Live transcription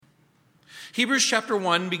Hebrews chapter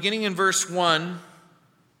 1, beginning in verse 1,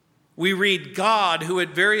 we read, God, who at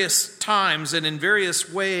various times and in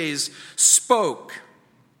various ways spoke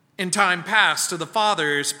in time past to the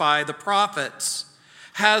fathers by the prophets,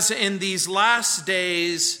 has in these last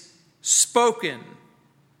days spoken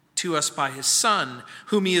to us by his Son,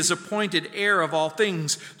 whom he has appointed heir of all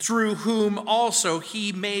things, through whom also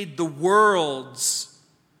he made the worlds,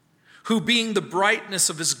 who being the brightness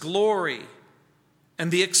of his glory and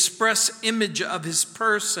the express image of his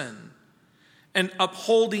person, and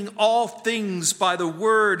upholding all things by the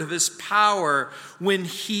word of his power, when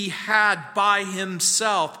he had by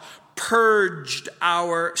himself purged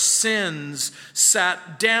our sins,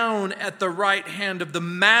 sat down at the right hand of the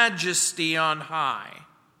Majesty on high.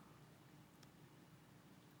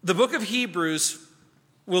 The book of Hebrews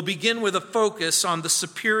will begin with a focus on the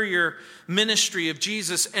superior ministry of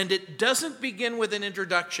Jesus, and it doesn't begin with an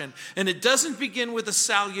introduction, and it doesn't begin with a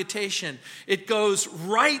salutation. It goes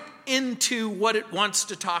right into what it wants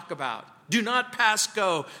to talk about. Do not pass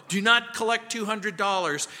go. Do not collect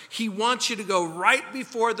 $200. He wants you to go right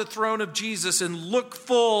before the throne of Jesus and look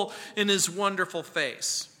full in his wonderful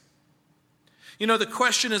face. You know, the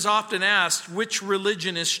question is often asked, which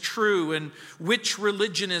religion is true and which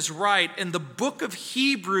religion is right? And the book of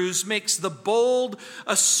Hebrews makes the bold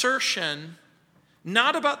assertion,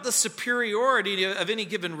 not about the superiority of any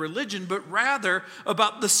given religion, but rather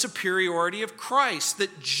about the superiority of Christ,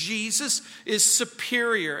 that Jesus is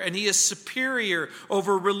superior, and he is superior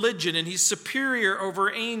over religion, and he's superior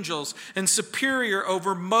over angels, and superior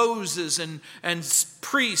over Moses and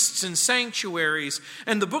priests and sanctuaries.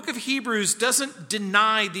 And the book of Hebrews doesn't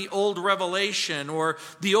deny the old revelation or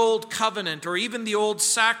the old covenant or even the old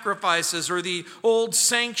sacrifices or the old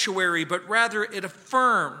sanctuary, but rather it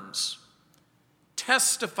affirms,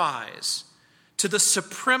 testifies to the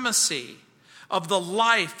supremacy of the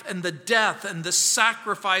life and the death and the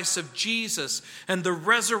sacrifice of Jesus and the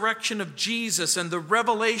resurrection of Jesus and the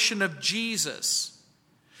revelation of Jesus,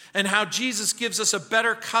 and how Jesus gives us a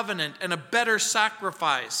better covenant and a better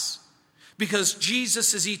sacrifice because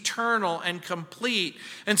Jesus is eternal and complete.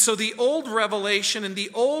 And so the old revelation and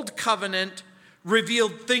the old covenant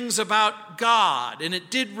revealed things about God, and it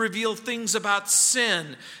did reveal things about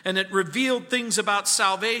sin, and it revealed things about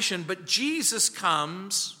salvation. But Jesus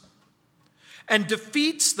comes and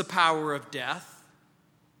defeats the power of death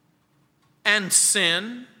and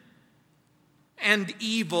sin and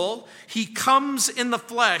evil. He comes in the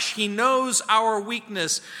flesh. He knows our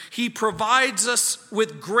weakness. He provides us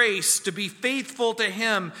with grace to be faithful to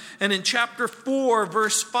him. And in chapter 4,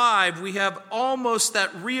 verse 5, we have almost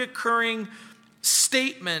that reoccurring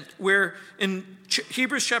statement where in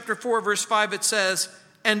Hebrews chapter 4, verse 5, it says,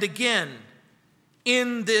 and again,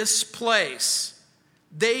 in this place,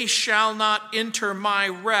 they shall not enter my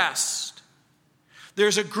rest.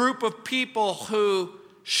 There's a group of people who,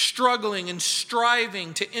 struggling and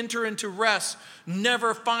striving to enter into rest,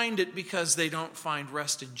 never find it because they don't find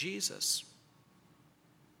rest in Jesus.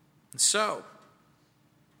 And so,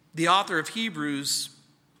 the author of Hebrews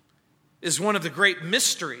is one of the great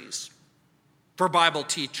mysteries for Bible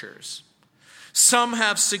teachers. Some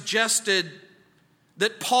have suggested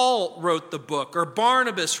that Paul wrote the book, or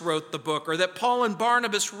Barnabas wrote the book, or that Paul and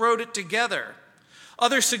Barnabas wrote it together.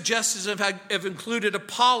 Other suggestions have included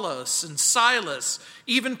Apollos and Silas.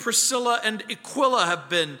 Even Priscilla and Aquila have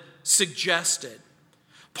been suggested.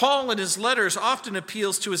 Paul in his letters often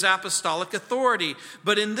appeals to his apostolic authority,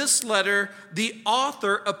 but in this letter, the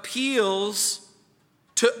author appeals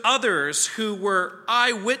to others who were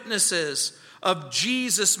eyewitnesses of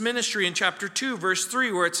Jesus' ministry in chapter 2, verse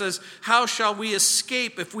 3, where it says, how shall we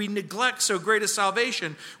escape if we neglect so great a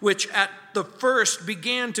salvation, which at the first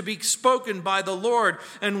began to be spoken by the Lord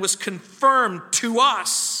and was confirmed to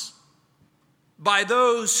us by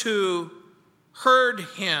those who heard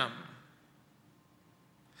him.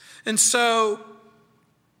 And so,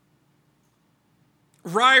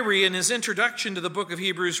 Ryrie, in his introduction to the book of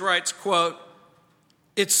Hebrews, writes, quote,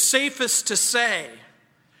 it's safest to say,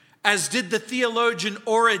 as did the theologian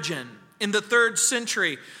Origen in the 3rd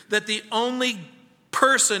century, that the only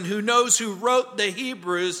person who knows who wrote the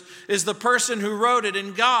Hebrews is the person who wrote it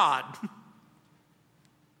in God.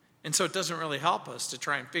 And so it doesn't really help us to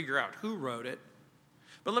try and figure out who wrote it.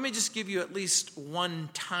 But let me just give you at least one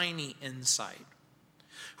tiny insight.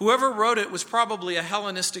 Whoever wrote it was probably a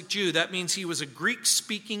Hellenistic Jew. That means he was a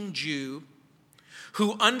Greek-speaking Jew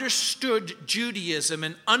who understood Judaism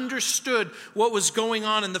and understood what was going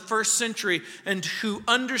on in the 1st century, and who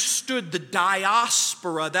understood the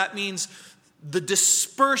diaspora. That means the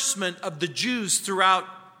disbursement of the Jews throughout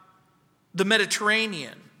the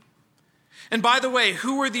Mediterranean. And by the way,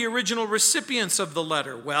 who were the original recipients of the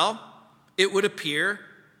letter? Well, it would appear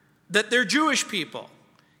that they're Jewish people,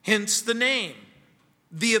 hence the name,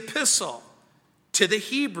 the epistle to the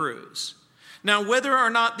Hebrews. Now, whether or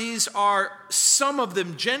not these are some of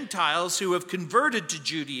them Gentiles who have converted to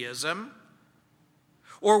Judaism,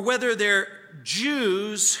 or whether they're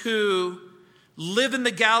Jews who live in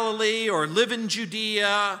the Galilee or live in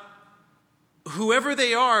Judea, whoever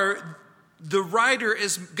they are, the writer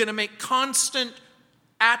is going to make constant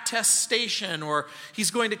attestation, or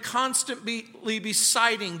he's going to constantly be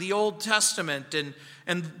citing the Old Testament and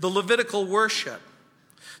the Levitical worship.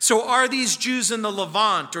 So are these Jews in the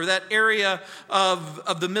Levant, or that area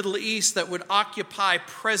of the Middle East that would occupy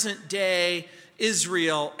present-day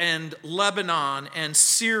Israel and Lebanon and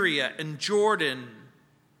Syria and Jordan?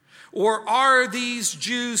 Or are these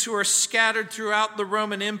Jews who are scattered throughout the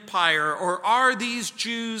Roman Empire? Or are these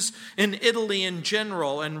Jews in Italy in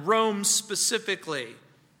general and Rome specifically?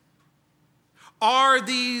 Are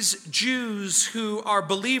these Jews who are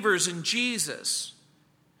believers in Jesus?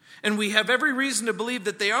 And we have every reason to believe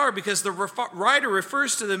that they are, because the writer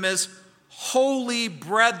refers to them as holy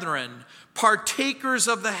brethren, partakers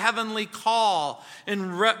of the heavenly call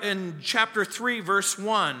in chapter 3, verse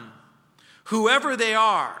 1. Whoever they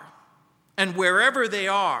are and wherever they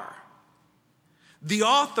are, the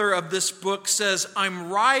author of this book says,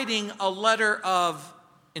 I'm writing a letter of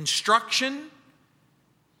instruction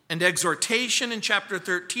and exhortation in chapter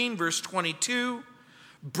 13, verse 22,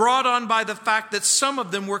 brought on by the fact that some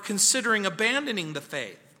of them were considering abandoning the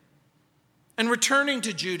faith and returning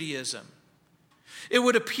to Judaism. It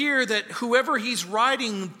would appear that whoever he's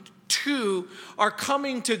writing to are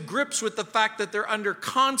coming to grips with the fact that they're under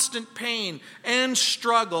constant pain and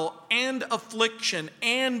struggle and affliction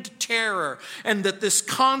and terror, and that this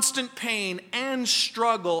constant pain and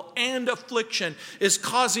struggle and affliction is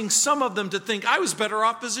causing some of them to think, I was better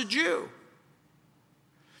off as a Jew.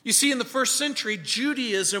 You see, in the first century,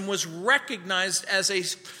 Judaism was recognized as a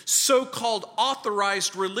so-called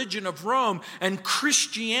authorized religion of Rome, and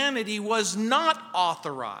Christianity was not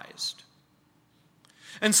authorized.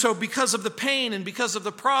 And so because of the pain and because of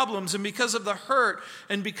the problems and because of the hurt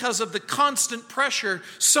and because of the constant pressure,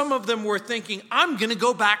 some of them were thinking, I'm going to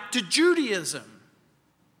go back to Judaism.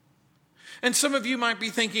 And some of you might be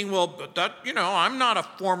thinking, well, but I'm not a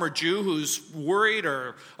former Jew who's worried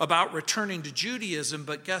or about returning to Judaism.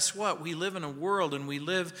 But guess what? We live in a world and we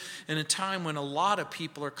live in a time when a lot of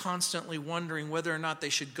people are constantly wondering whether or not they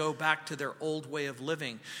should go back to their old way of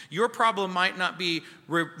living. Your problem might not be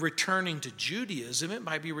returning to Judaism. It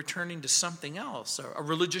might be returning to something else, a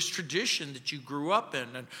religious tradition that you grew up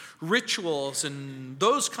in, and rituals and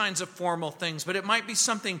those kinds of formal things. But it might be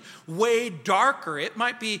something way darker. It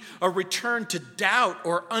might be a return to doubt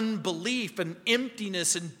or unbelief and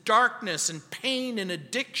emptiness and darkness and pain and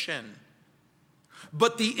addiction.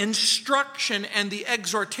 But the instruction and the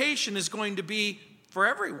exhortation is going to be for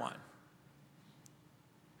everyone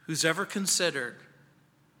who's ever considered,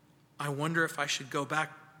 I wonder if I should go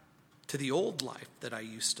back to the old life that I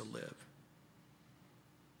used to live.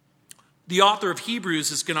 The author of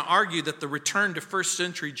Hebrews is going to argue that the return to first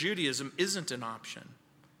century Judaism isn't an option.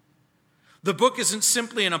 The book isn't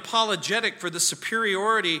simply an apologetic for the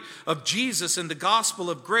superiority of Jesus and the gospel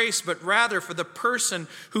of grace, but rather for the person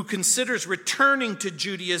who considers returning to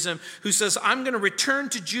Judaism, who says, I'm going to return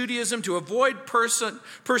to Judaism to avoid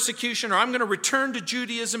persecution, or I'm going to return to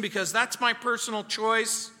Judaism because that's my personal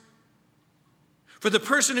choice. For the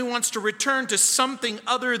person who wants to return to something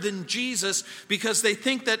other than Jesus because they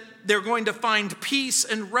think that they're going to find peace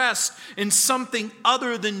and rest in something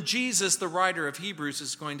other than Jesus, the writer of Hebrews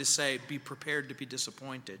is going to say, be prepared to be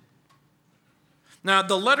disappointed. Now,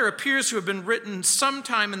 the letter appears to have been written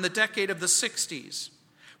sometime in the decade of the 60s,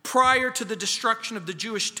 prior to the destruction of the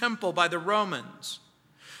Jewish temple by the Romans.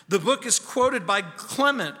 The book is quoted by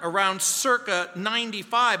Clement around circa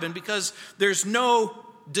 95, and because there's no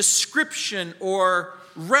description or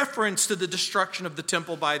reference to the destruction of the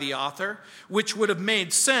temple by the author, which would have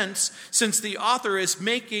made sense since the author is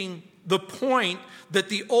making the point that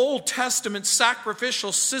the Old Testament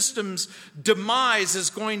sacrificial system's demise is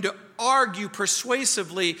going to argue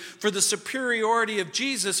persuasively for the superiority of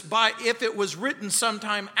Jesus by, if it was written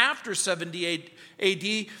sometime after 70 AD,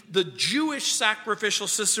 the Jewish sacrificial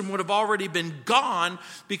system would have already been gone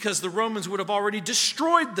because the Romans would have already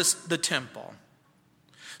destroyed the temple.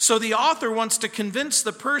 So the author wants to convince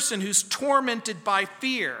the person who's tormented by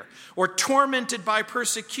fear or tormented by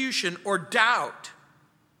persecution or doubt,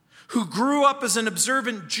 who grew up as an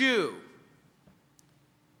observant Jew,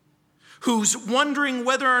 who's wondering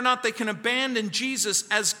whether or not they can abandon Jesus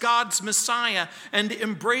as God's Messiah and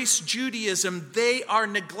embrace Judaism, they are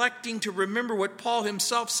neglecting to remember what Paul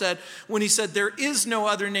himself said when he said, there is no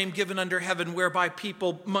other name given under heaven whereby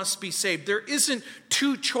people must be saved. There isn't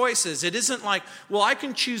two choices. It isn't like, well, I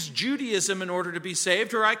can choose Judaism in order to be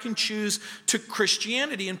saved, or I can choose to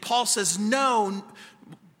Christianity. And Paul says, no,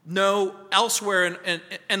 elsewhere.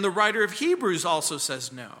 And the writer of Hebrews also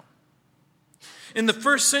says no. In the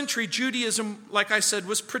first century, Judaism, like I said,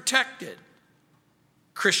 was protected.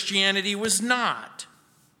 Christianity was not.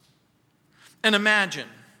 And imagine,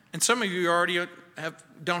 and some of you already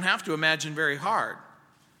don't have to imagine very hard.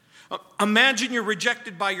 Imagine you're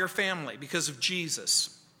rejected by your family because of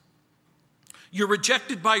Jesus. You're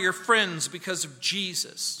rejected by your friends because of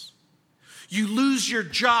Jesus. You lose your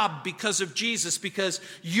job because of Jesus, because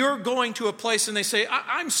you're going to a place and they say,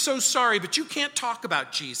 I'm so sorry, but you can't talk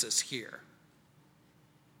about Jesus here.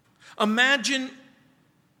 Imagine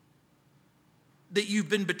that you've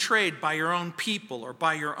been betrayed by your own people or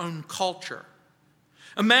by your own culture.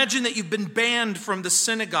 Imagine that you've been banned from the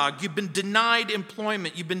synagogue. You've been denied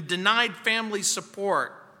employment. You've been denied family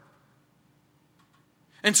support.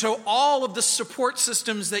 And so all of the support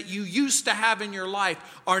systems that you used to have in your life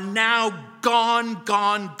are now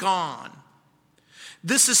gone.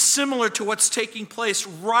 This is similar to what's taking place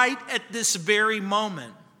right at this very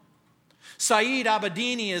moment. Saeed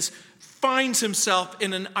Abedini finds himself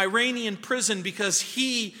in an Iranian prison because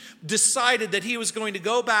he decided that he was going to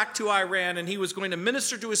go back to Iran and he was going to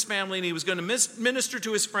minister to his family and he was going to minister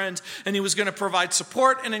to his friends and he was going to provide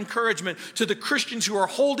support and encouragement to the Christians who are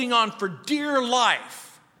holding on for dear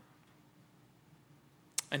life.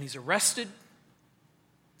 And he's arrested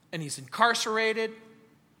and he's incarcerated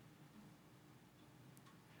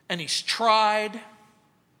and he's tried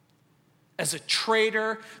as a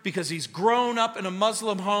traitor because he's grown up in a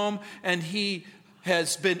Muslim home and he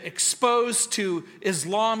has been exposed to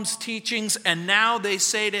Islam's teachings, and now they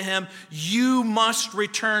say to him, you must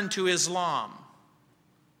return to Islam.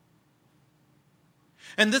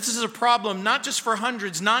 And this is a problem not just for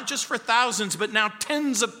hundreds, not just for thousands, but now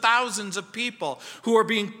tens of thousands of people who are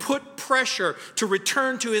being put pressure to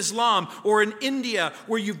return to Islam, or in India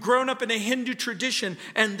where you've grown up in a Hindu tradition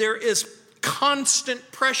and there is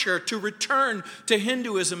constant pressure to return to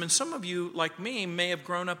Hinduism. And some of you, like me, may have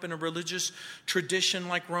grown up in a religious tradition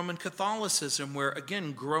like Roman Catholicism, where,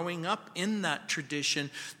 again, growing up in that tradition,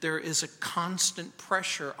 there is a constant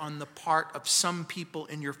pressure on the part of some people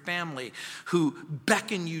in your family who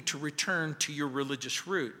beckon you to return to your religious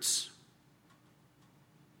roots.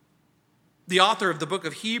 The author of the book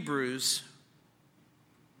of Hebrews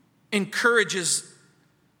encourages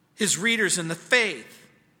his readers in the faith.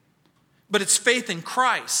 But it's faith in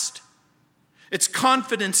Christ. It's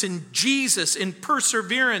confidence in Jesus, in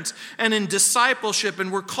perseverance, and in discipleship.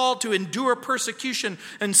 And we're called to endure persecution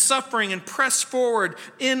and suffering and press forward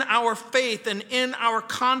in our faith and in our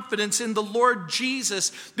confidence in the Lord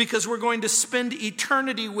Jesus, because we're going to spend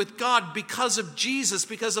eternity with God because of Jesus,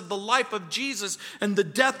 because of the life of Jesus and the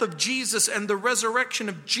death of Jesus and the resurrection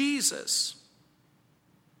of Jesus.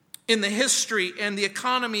 In the history and the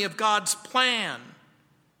economy of God's plan,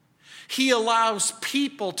 He allows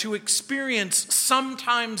people to experience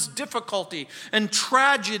sometimes difficulty and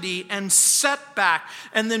tragedy and setback,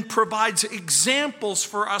 and then provides examples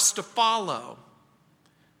for us to follow.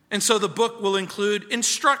 And so the book will include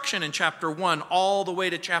instruction in chapter 1 all the way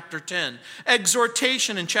to chapter 10,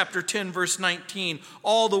 exhortation in chapter 10 verse 19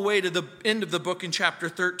 all the way to the end of the book in chapter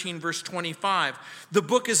 13 verse 25. The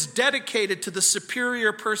book is dedicated to the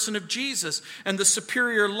superior person of Jesus and the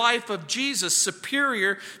superior life of Jesus.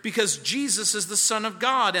 Superior because Jesus is the Son of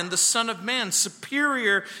God and the Son of Man.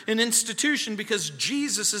 Superior in institution because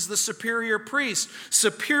Jesus is the superior priest.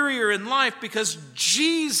 Superior in life because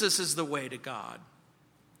Jesus is the way to God.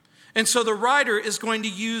 And so the writer is going to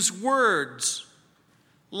use words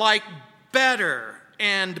like better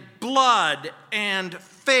and blood and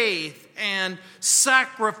faith and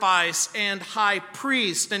sacrifice and high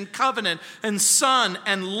priest and covenant and son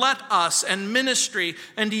and let us and ministry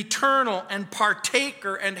and eternal and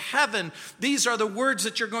partaker and heaven. These are the words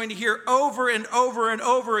that you're going to hear over and over and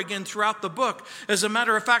over again throughout the book. As a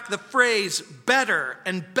matter of fact, the phrase better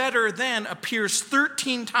and better than appears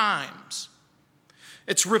 13 times.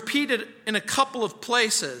 It's repeated in a couple of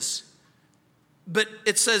places, but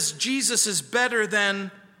it says Jesus is better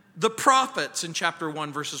than the prophets in chapter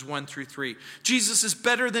 1, verses 1 through 3. Jesus is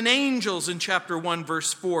better than angels in chapter 1,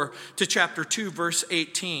 verse 4 to chapter 2, verse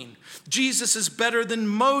 18. Jesus is better than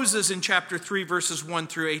Moses in chapter 3, verses 1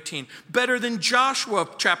 through 18. Better than Joshua,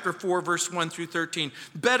 chapter 4, verse 1 through 13.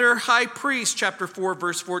 Better high priest, chapter 4,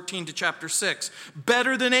 verse 14 to chapter 6.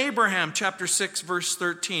 Better than Abraham, chapter 6, verse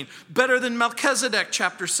 13. Better than Melchizedek,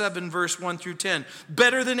 chapter 7, verse 1 through 10.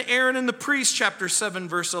 Better than Aaron and the priest, chapter 7,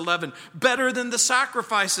 verse 11. Better than the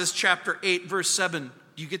sacrifices, chapter 8, verse 7.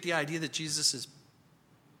 Do you get the idea that Jesus is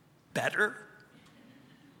better?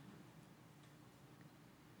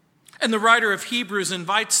 And the writer of Hebrews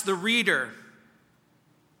invites the reader,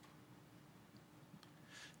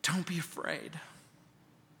 don't be afraid.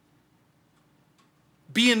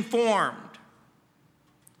 Be informed.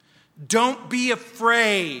 Don't be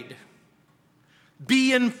afraid.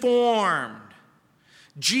 Be informed.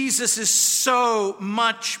 Jesus is so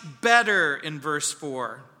much better in verse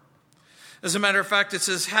 4. As a matter of fact, it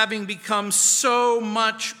says, having become so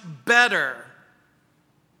much better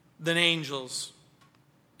than angels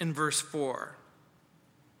in verse 4.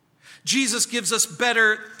 Jesus gives us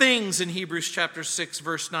better things in Hebrews chapter 6,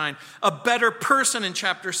 verse 9. A better person in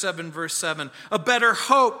chapter 7, verse 7. A better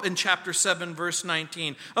hope in chapter 7, verse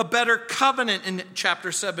 19. A better covenant in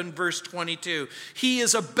chapter 7, verse 22. He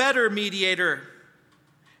is a better mediator.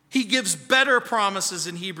 He gives better promises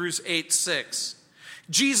in Hebrews 8, 6.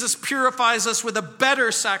 Jesus purifies us with a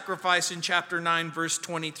better sacrifice in chapter 9, verse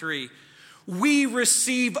 23. We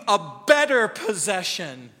receive a better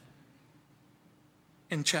possession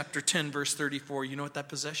in chapter 10, verse 34. You know what that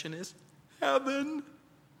possession is? Heaven.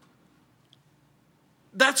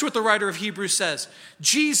 That's what the writer of Hebrews says.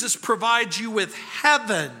 Jesus provides you with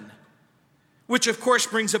heaven, which of course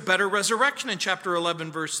brings a better resurrection in chapter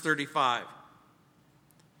 11, verse 35.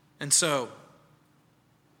 And so,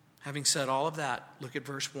 having said all of that, look at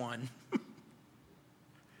verse 1.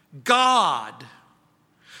 God,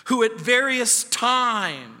 who at various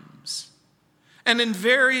times and in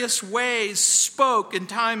various ways spoke in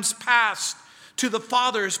times past to the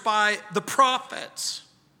fathers by the prophets.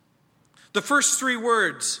 The first three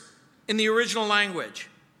words in the original language,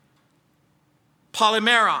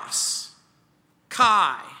 polymeros,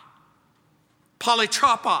 kai,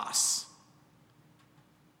 polytropos.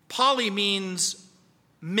 Poly means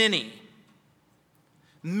many.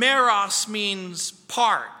 Meros means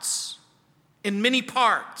parts, in many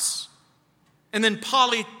parts. And then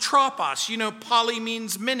polytropos, poly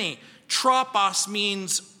means many. Tropos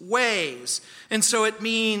means ways. And so it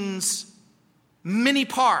means many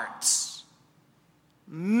parts,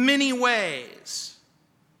 many ways.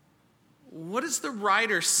 What is the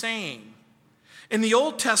writer saying? In the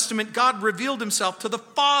Old Testament, God revealed himself to the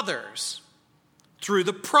fathers through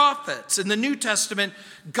the prophets. In the New Testament,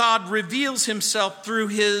 God reveals himself through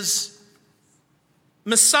his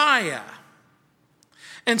Messiah.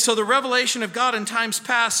 And so the revelation of God in times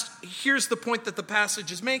past, here's the point that the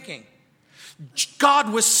passage is making.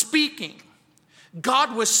 God was speaking.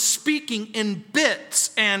 God was speaking in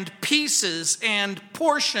bits and pieces and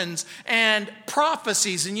portions and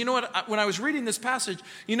prophecies. And you know what? When I was reading this passage,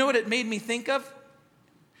 you know what it made me think of?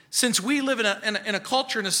 Since we live in a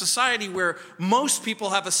culture, in a society where most people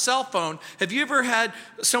have a cell phone, have you ever had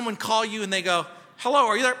someone call you and they go, hello,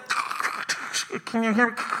 are you there? Can you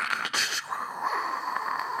hear me?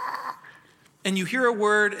 And you hear a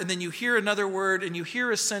word, and then you hear another word, and you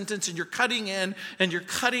hear a sentence, and you're cutting in, and you're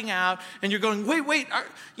cutting out, and you're going, wait,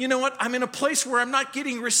 you know what? I'm in a place where I'm not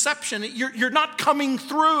getting reception. You're not coming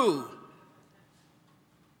through.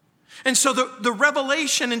 And so the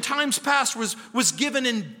revelation in times past was given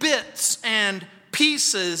in bits and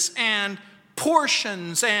pieces and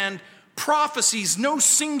portions and prophecies. No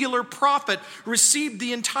singular prophet received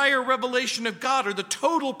the entire revelation of God or the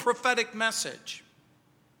total prophetic message.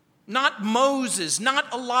 Not Moses,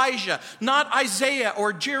 not Elijah, not Isaiah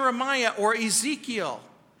or Jeremiah or Ezekiel,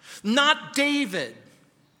 not David.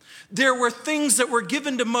 There were things that were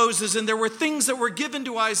given to Moses, and there were things that were given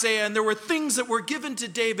to Isaiah, and there were things that were given to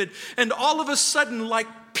David. And all of a sudden, like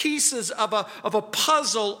pieces of a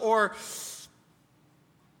puzzle or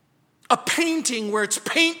a painting where it's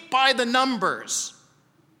paint by the numbers.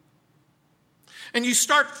 And you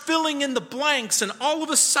start filling in the blanks, and all of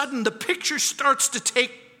a sudden the picture starts to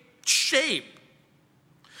take shape.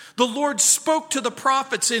 The Lord spoke to the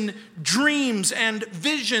prophets in dreams and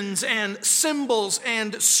visions and symbols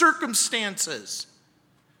and circumstances.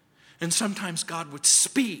 And sometimes God would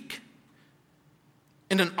speak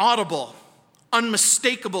in an audible,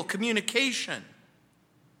 unmistakable communication.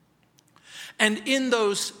 And in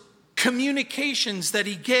those communications that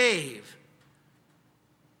he gave,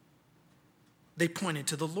 they pointed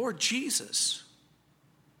to the Lord Jesus.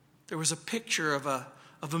 There was a picture of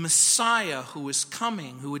a Messiah who was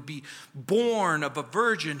coming, who would be born of a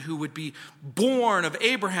virgin, who would be born of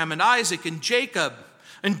Abraham and Isaac and Jacob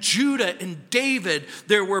and Judah and David.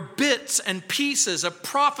 There were bits and pieces of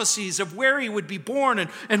prophecies of where he would be born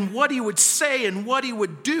and what he would say and what he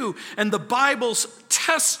would do. And the Bible's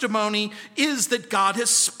testimony is that God has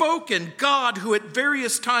spoken. God, who at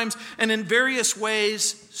various times and in various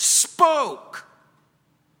ways spoke.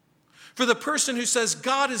 For the person who says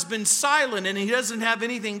God has been silent and he doesn't have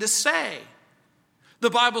anything to say, the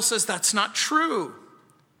Bible says that's not true.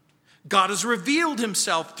 God has revealed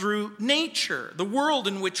himself through nature, the world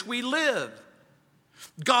in which we live.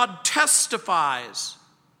 God testifies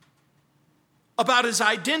about his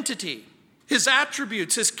identity, his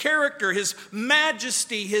attributes, his character, his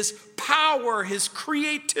majesty, his power, his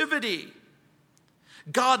creativity.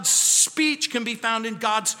 God's speech can be found in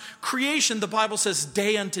God's creation. The Bible says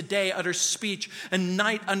day unto day utters speech, and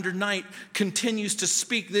night under night continues to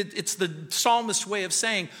speak. It's the psalmist's way of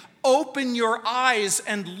saying, open your eyes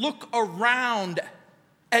and look around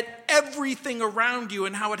at everything around you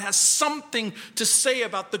and how it has something to say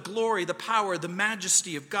about the glory, the power, the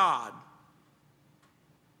majesty of God.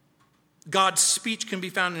 God's speech can be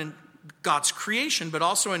found in God's creation, but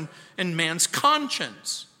also in man's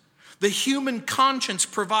conscience. The human conscience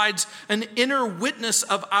provides an inner witness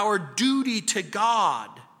of our duty to God.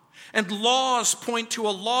 And laws point to a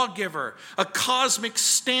lawgiver, a cosmic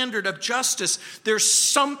standard of justice. There's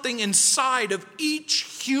something inside of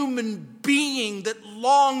each human being that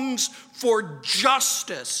longs for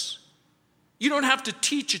justice. You don't have to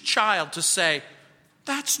teach a child to say,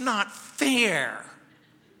 that's not fair.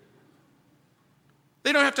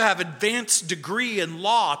 They don't have to have an advanced degree in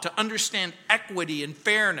law to understand equity and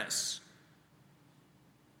fairness.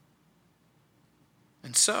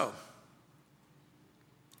 And so,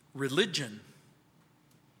 religion,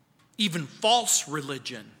 even false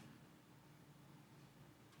religion,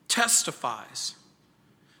 testifies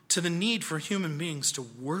to the need for human beings to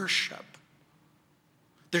worship.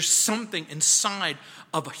 There's something inside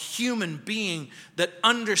of a human being that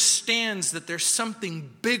understands that there's something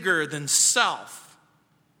bigger than self.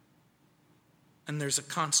 And there's a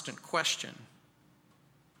constant question.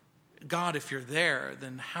 God, if you're there,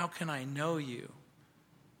 then how can I know you?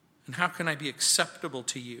 And how can I be acceptable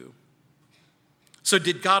to you? So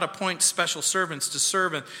did God appoint special servants to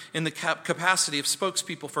serve in the capacity of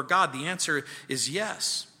spokespeople for God? The answer is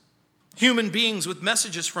yes. Human beings with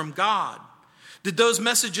messages from God. Did those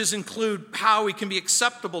messages include how we can be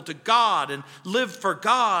acceptable to God and live for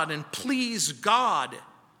God and please God?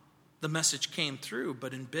 The message came through,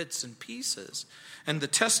 but in bits and pieces. And the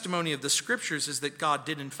testimony of the scriptures is that God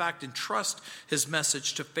did in fact entrust his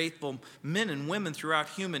message to faithful men and women throughout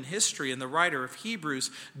human history. And the writer of Hebrews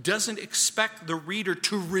doesn't expect the reader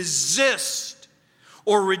to resist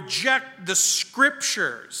or reject the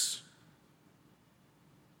scriptures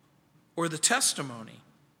or the testimony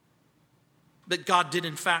that God did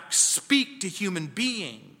in fact speak to human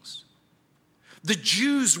beings. The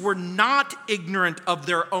Jews were not ignorant of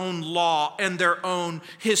their own law and their own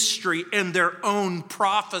history and their own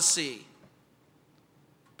prophecy.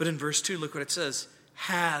 But in verse 2, look what it says.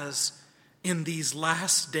 Has in these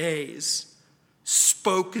last days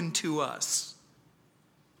spoken to us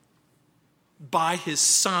by his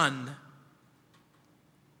Son.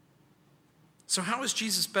 So how is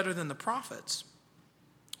Jesus better than the prophets?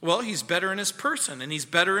 Well, he's better in his person and he's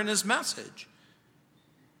better in his message.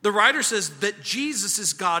 The writer says that Jesus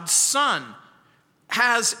is God's Son,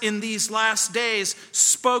 has in these last days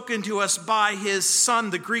spoken to us by his Son.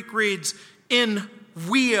 The Greek reads in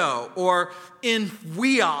huio or in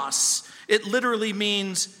huios. It literally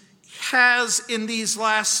means has in these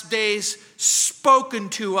last days spoken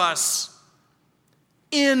to us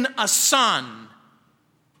in a Son.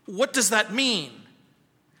 What does that mean?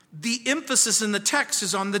 The emphasis in the text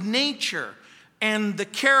is on the nature and the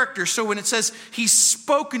character. So when it says he's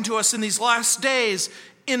spoken to us in these last days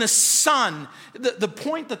in a Son, the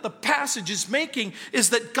point that the passage is making is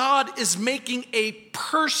that God is making a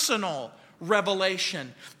personal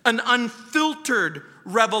revelation, an unfiltered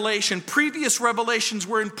revelation. Previous revelations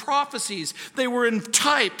were in prophecies. They were in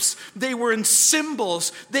types. They were in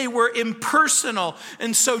symbols. They were impersonal.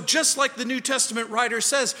 And so just like the New Testament writer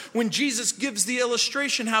says, when Jesus gives the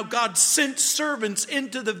illustration how God sent servants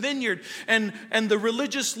into the vineyard and the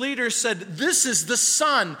religious leaders said, this is the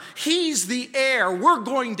Son. He's the heir. We're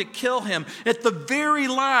going to kill him. At the very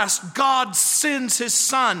last, God sends his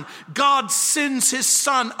Son. God sends his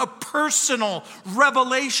Son, a personal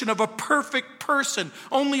revelation of a perfect person.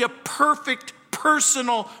 Only a perfect,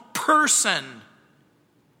 personal person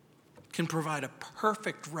can provide a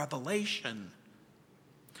perfect revelation.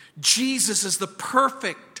 Jesus is the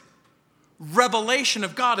perfect revelation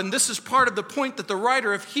of God. And this is part of the point that the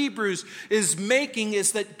writer of Hebrews is making,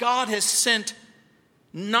 is that God has sent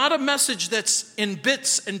not a message that's in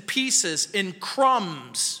bits and pieces, in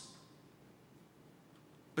crumbs,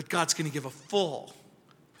 but God's going to give a full,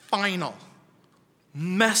 final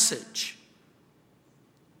message.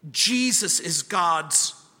 Jesus is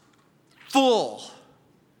God's full,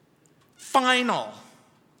 final,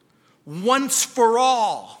 once for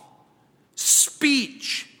all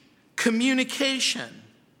speech, communication.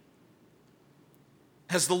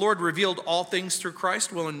 Has the Lord revealed all things through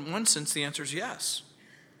Christ? Well, in one sense, the answer is yes.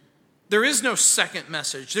 There is no second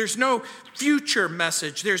message. There's no future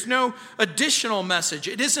message. There's no additional message.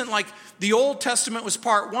 It isn't like the Old Testament was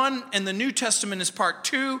part 1 and the New Testament is part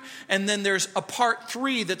 2, and then there's a part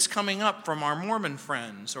 3 that's coming up from our Mormon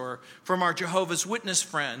friends or from our Jehovah's Witness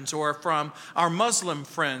friends or from our Muslim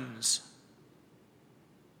friends.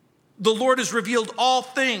 The Lord has revealed all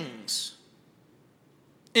things.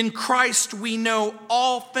 In Christ we know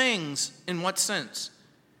all things. In what sense?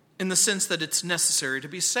 In the sense that it's necessary to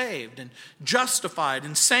be saved and justified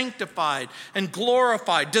and sanctified and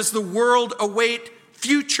glorified. Does the world await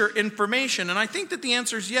future information? And I think that the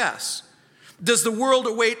answer is yes. Does the world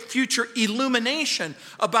await future illumination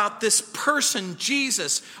about this person,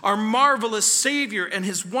 Jesus, our marvelous Savior and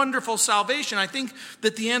his wonderful salvation? I think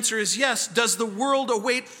that the answer is yes. Does the world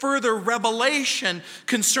await further revelation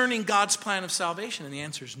concerning God's plan of salvation? And the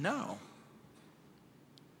answer is no.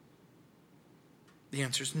 The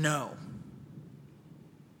answer is no.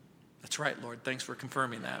 That's right, Lord. Thanks for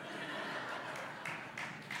confirming that.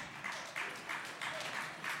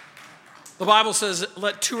 The Bible says,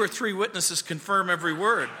 let 2 or 3 witnesses confirm every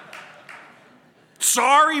word.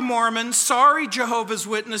 Sorry, Mormons. Sorry, Jehovah's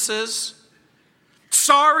Witnesses.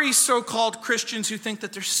 Sorry, so-called Christians who think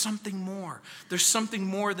that there's something more. There's something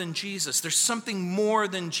more than Jesus. There's something more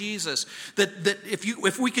than Jesus. That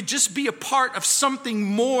if we could just be a part of something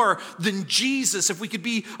more than Jesus, if we could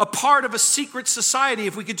be a part of a secret society,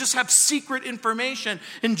 if we could just have secret information.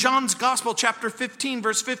 In John's Gospel, chapter 15,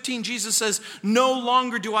 verse 15, Jesus says, no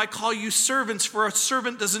longer do I call you servants, for a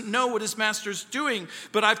servant doesn't know what his master's doing,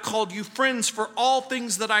 but I've called you friends, for all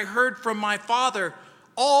things that I heard from my Father,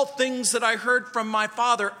 all things that I heard from my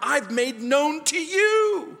Father, I've made known to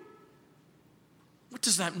you. What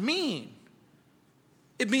does that mean?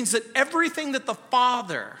 It means that everything that the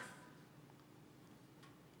Father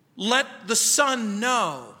let the Son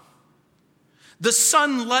know, the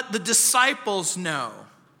Son let the disciples know.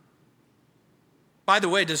 By the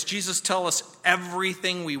way, does Jesus tell us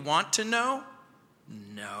everything we want to know?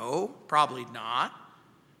 No, probably not.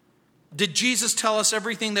 Did Jesus tell us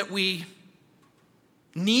everything that we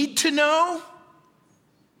need to know?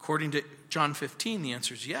 According to John 15, the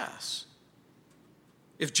answer is yes.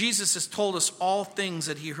 If Jesus has told us all things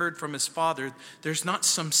that he heard from his Father, there's not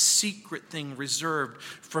some secret thing reserved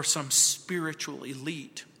for some spiritual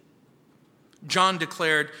elite. John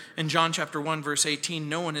declared in John chapter 1, verse 18,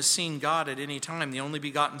 no one has seen God at any time. The only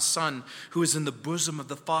begotten Son who is in the bosom of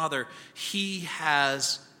the Father, he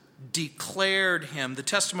has declared him. The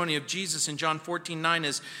testimony of Jesus in John 14:9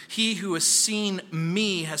 is, he who has seen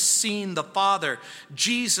me has seen the Father.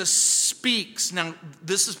 Jesus speaks. Now,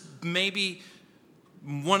 this is maybe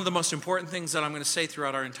one of the most important things that I'm going to say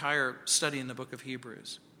throughout our entire study in the book of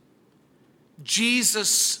Hebrews.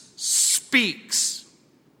 Jesus speaks.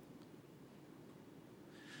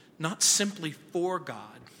 Not simply for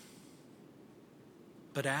God,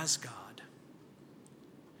 but as God.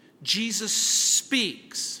 Jesus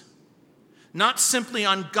speaks. Not simply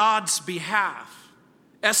on God's behalf.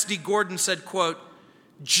 S.D. Gordon said, quote,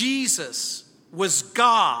 Jesus was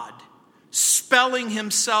God spelling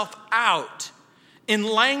himself out in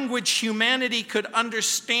language humanity could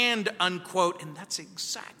understand, unquote. And that's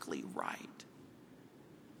exactly right.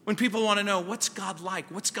 When people want to know, what's God like?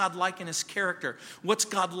 What's God like in his character? What's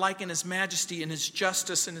God like in his majesty and his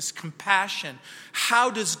justice and his compassion? How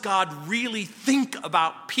does God really think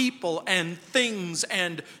about people and things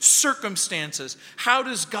and circumstances? How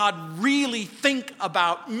does God really think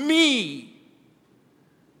about me?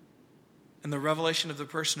 And the revelation of the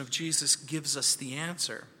person of Jesus gives us the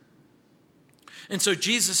answer. And so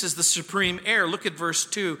Jesus is the supreme heir. Look at verse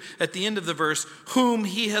 2 at the end of the verse. Whom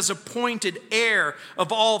he has appointed heir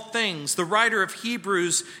of all things. The writer of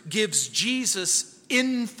Hebrews gives Jesus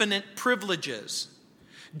infinite privileges.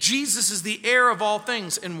 Jesus is the heir of all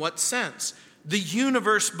things. In what sense? The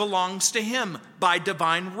universe belongs to him by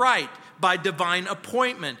divine right, by divine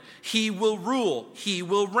appointment. He will rule. He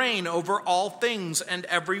will reign over all things and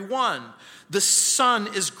everyone. The Son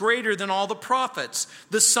is greater than all the prophets.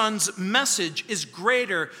 The Son's message is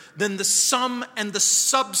greater than the sum and the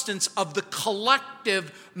substance of the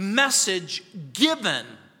collective message given.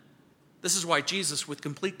 This is why Jesus, with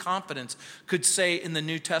complete confidence, could say in the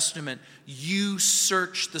New Testament, you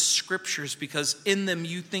search the scriptures because in them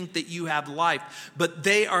you think that you have life, but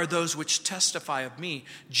they are those which testify of me.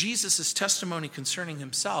 Jesus' testimony concerning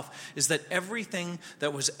himself is that everything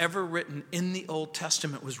that was ever written in the Old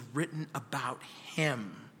Testament was written about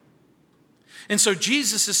him. And so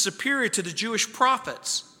Jesus is superior to the Jewish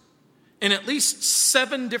prophets in at least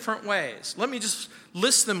 7 different ways. Let me just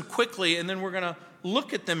list them quickly, and then we're going to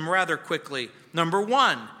look at them rather quickly. Number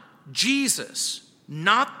 1, Jesus,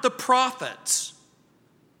 not the prophets,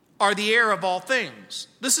 are the heir of all things.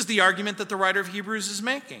 This is the argument that the writer of Hebrews is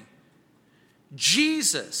making.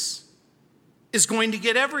 Jesus is going to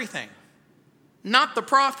get everything, not the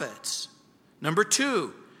prophets. Number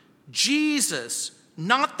 2, Jesus,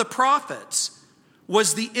 not the prophets,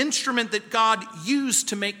 was the instrument that God used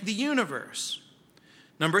to make the universe.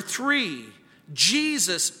 Number 3,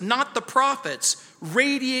 Jesus, not the prophets,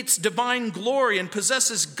 radiates divine glory and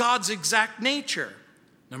possesses God's exact nature.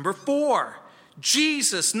 Number 4,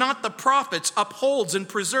 Jesus, not the prophets, upholds and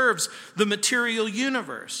preserves the material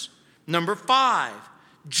universe. Number 5,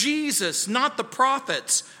 Jesus, not the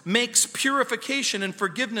prophets, makes purification and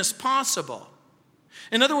forgiveness possible.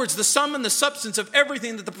 In other words, the sum and the substance of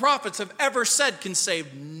everything that the prophets have ever said can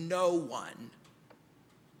save no one.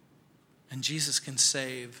 And Jesus can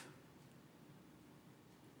save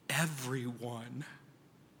everyone.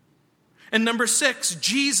 And number 6,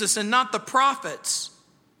 Jesus and not the prophets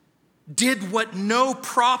did what no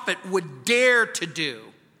prophet would dare to do.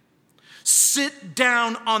 Sit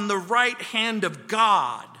down on the right hand of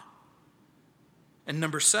God. And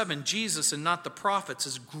number 7, Jesus and not the prophets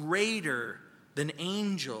is greater than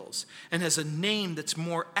angels and has a name that's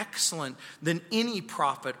more excellent than any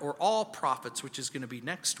prophet or all prophets, which is going to be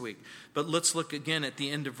next week. But let's look again at the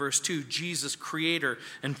end of verse 2. Jesus, creator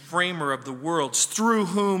and framer of the worlds, through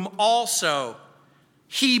whom also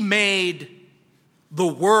he made the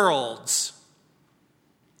worlds.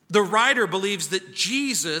 The writer believes that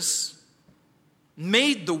Jesus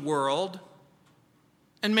made the world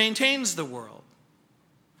and maintains the world.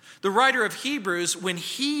 The writer of Hebrews, when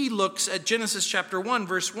he looks at Genesis chapter 1,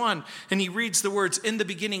 verse 1, and he reads the words, in the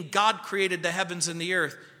beginning God created the heavens and the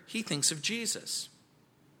earth, he thinks of Jesus.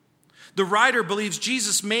 The writer believes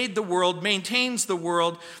Jesus made the world, maintains the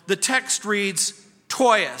world. The text reads,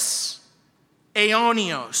 toios,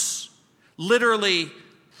 aionios, literally,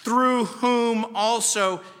 through whom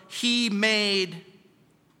also he made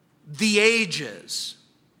the ages.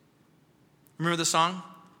 Remember the song?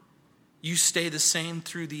 You stay the same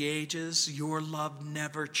through the ages. Your love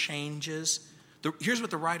never changes. Here's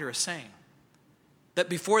what the writer is saying. That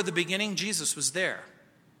before the beginning, Jesus was there.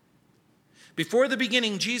 Before the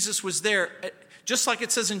beginning, Jesus was there. Just like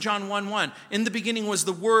it says in John 1:1. In the beginning was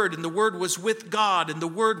the Word, and the Word was with God, and the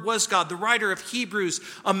Word was God. The writer of Hebrews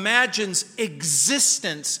imagines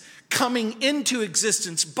existence coming into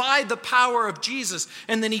existence by the power of Jesus.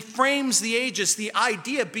 And then he frames the ages, the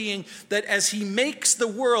idea being that as he makes the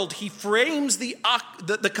world, he frames the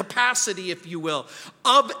capacity, if you will,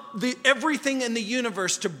 of everything in the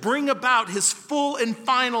universe to bring about his full and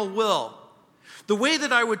final will. The way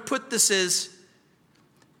that I would put this is,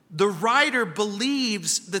 the writer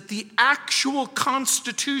believes that the actual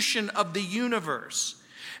constitution of the universe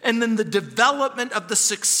and then the development of the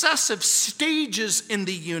successive stages in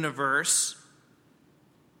the universe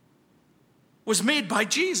was made by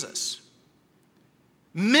Jesus.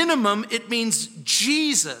 Minimum, it means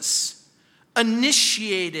Jesus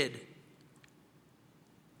initiated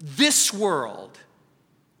this world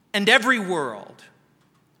and every world.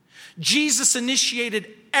 Jesus initiated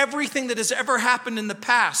everything that has ever happened in the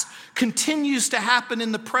past, continues to happen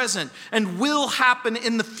in the present, and will happen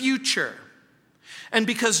in the future. And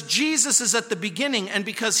because Jesus is at the beginning, and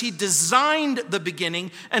because he designed the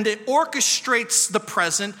beginning, and it orchestrates the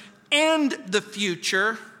present and the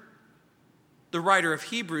future, the writer of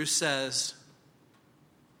Hebrews says,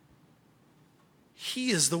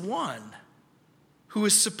 he is the one who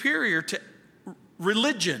is superior to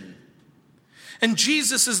religion. And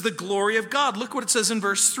Jesus is the glory of God. Look what it says in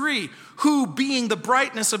verse 3. Who, being the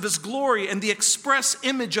brightness of his glory and the express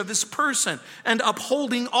image of his person, and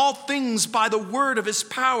upholding all things by the word of his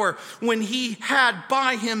power, when he had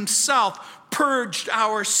by himself purged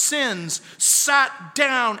our sins, sat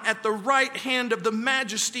down at the right hand of the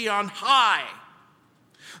majesty on high.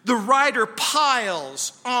 The writer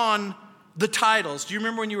piles on the titles. Do you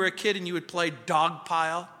remember when you were a kid and you would play dog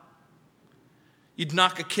pile? You'd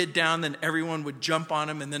knock a kid down, then everyone would jump on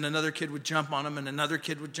him, and then another kid would jump on him, and another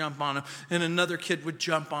kid would jump on him, and another kid would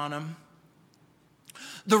jump on him.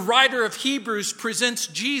 The writer of Hebrews presents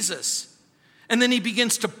Jesus, and then he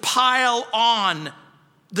begins to pile on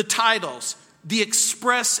the titles. The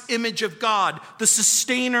express image of God, the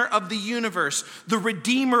sustainer of the universe, the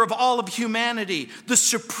redeemer of all of humanity, the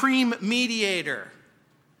supreme mediator.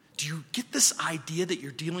 Do you get this idea that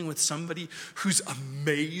you're dealing with somebody who's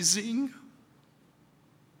amazing?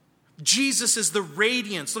 Jesus is the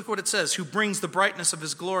radiance. Look what it says, who brings the brightness of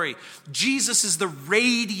his glory. Jesus is the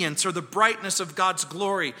radiance or the brightness of God's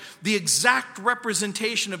glory, the exact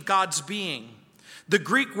representation of God's being. The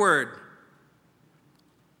Greek word,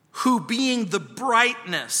 who being the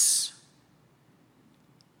brightness,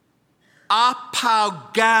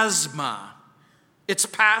 apaugasma, it's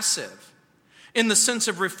passive in the sense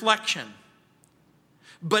of reflection,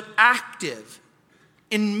 but active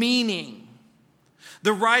in meaning.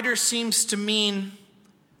 The writer seems to mean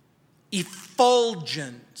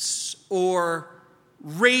effulgence or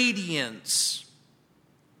radiance.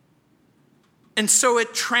 And so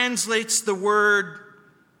it translates the word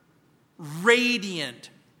radiant.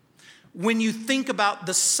 When you think about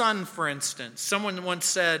the sun, for instance, someone once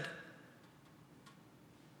said,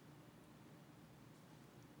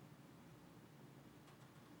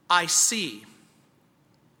 I see.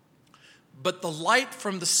 But the light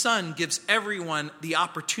from the sun gives everyone the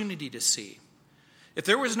opportunity to see. If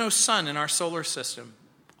there was no sun in our solar system,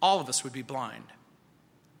 all of us would be blind.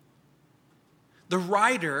 The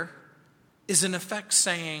writer is in effect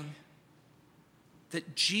saying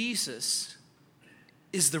that Jesus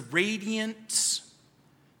is the radiance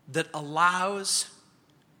that allows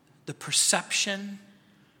the perception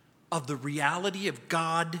of the reality of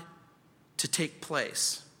God to take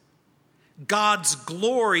place. God's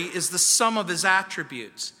glory is the sum of his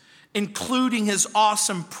attributes, including his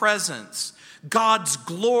awesome presence. God's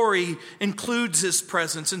glory includes his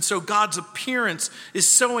presence, and so God's appearance is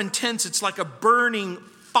so intense, it's like a burning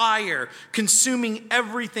fire consuming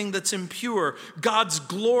everything that's impure. God's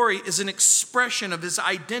glory is an expression of his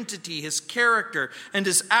identity, his character, and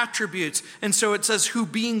his attributes. And so it says, who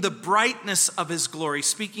being the brightness of his glory,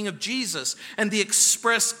 speaking of Jesus, and the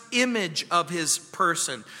express image of his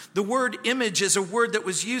person. The word image is a word that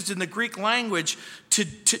was used in the Greek language to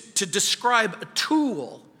describe a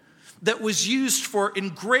tool that was used for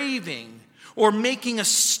engraving or making a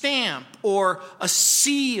stamp or a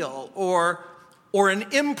seal or an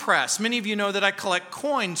impress. Many of you know that I collect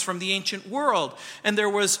coins from the ancient world. And there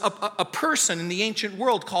was a person in the ancient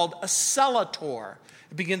world called a cellator.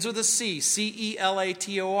 It begins with a C,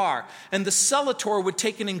 C-E-L-A-T-O-R. And the cellator would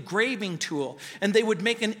take an engraving tool, and they would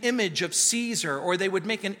make an image of Caesar, or they would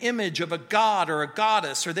make an image of a god or a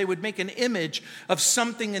goddess, or they would make an image of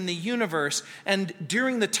something in the universe. And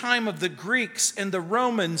during the time of the Greeks and the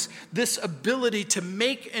Romans, this ability to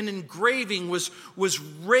make an engraving was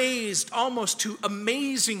raised almost to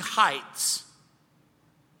amazing heights.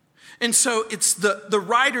 And so it's the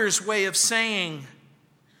writer's way of saying,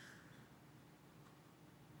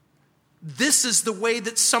 this is the way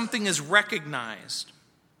that something is recognized.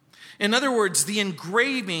 In other words, the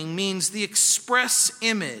engraving means the express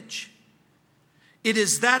image. It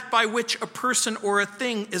is that by which a person or a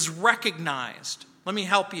thing is recognized. Let me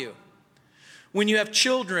help you. When you have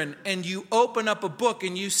children and you open up a book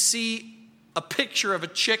and you see a picture of a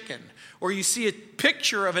chicken, or you see a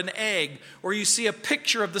picture of an egg, or you see a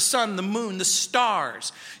picture of the sun, the moon, the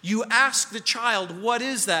stars. You ask the child, what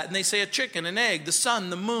is that? And they say a chicken, an egg, the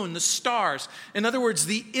sun, the moon, the stars. In other words,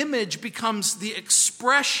 the image becomes the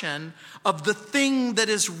expression of the thing that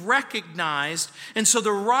is recognized. And so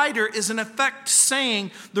the writer is in effect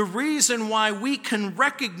saying the reason why we can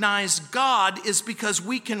recognize God is because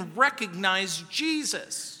we can recognize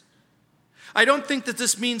Jesus. I don't think that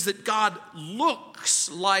this means that God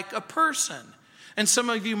looks like a person. And some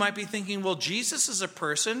of you might be thinking, well, Jesus is a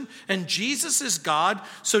person and Jesus is God.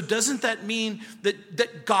 So doesn't that mean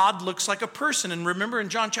that God looks like a person? And remember in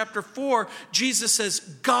John chapter 4, Jesus says,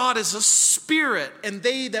 God is a spirit, and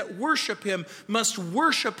they that worship him must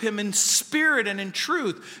worship him in spirit and in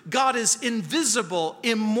truth. God is invisible,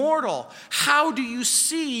 immortal. How do you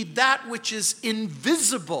see that which is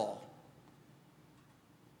invisible?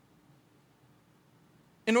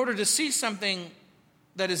 In order to see something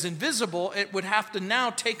that is invisible, it would have to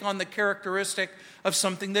now take on the characteristic of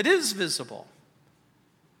something that is visible.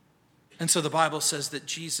 And so the Bible says that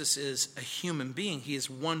Jesus is a human being. He is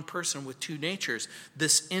one person with two natures.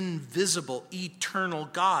 This invisible, eternal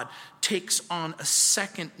God takes on a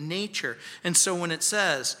second nature. And so when it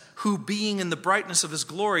says, who being in the brightness of his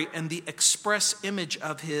glory and the express image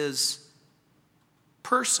of his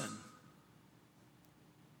person,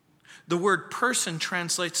 the word person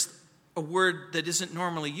translates a word that isn't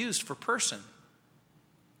normally used for person.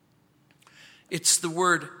 It's the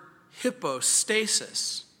word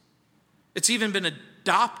hypostasis. It's even been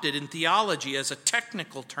adopted in theology as a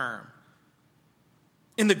technical term.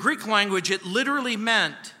 In the Greek language, it literally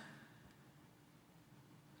meant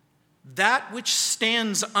that which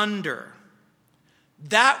stands under,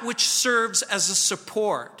 that which serves as a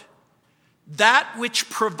support, that which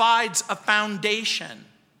provides a foundation.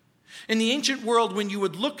 In the ancient world, when you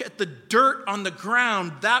would look at the dirt on the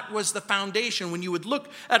ground, that was the foundation. When you would look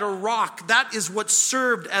at a rock, that is what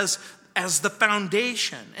served as the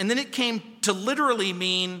foundation. And then it came to literally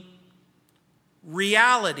mean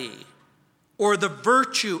reality, or the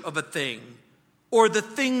virtue of a thing, or the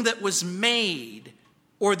thing that was made,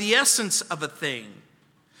 or the essence of a thing.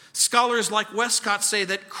 Scholars like Westcott say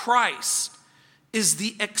that Christ is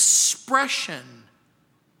the expression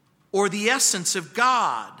or the essence of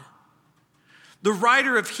God. The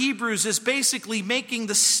writer of Hebrews is basically making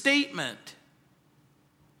the statement,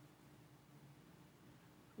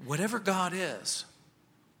 whatever God is,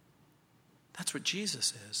 that's what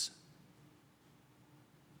Jesus is.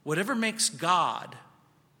 Whatever makes God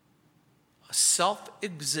a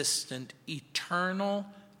self-existent, eternal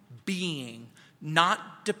being,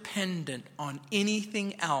 not dependent on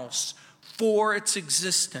anything else for its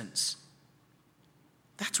existence,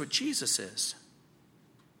 that's what Jesus is.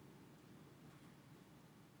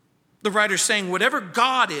 The writer's saying whatever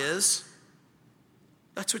God is,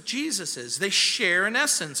 that's what Jesus is. They share an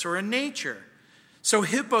essence or a nature. So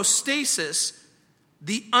hypostasis,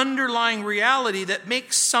 the underlying reality that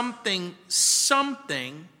makes something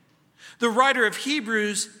something, the writer of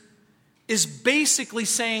Hebrews is basically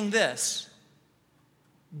saying this: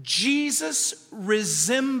 Jesus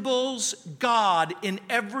resembles God in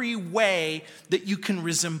every way that you can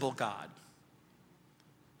resemble God.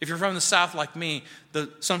 If you're from the South like me,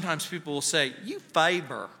 sometimes people will say, you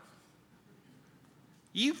favor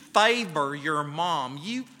your mom,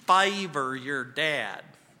 you favor your dad.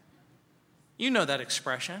 You know that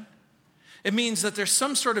expression. It means that there's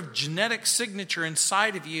some sort of genetic signature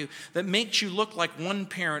inside of you that makes you look like one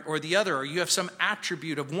parent or the other, or you have some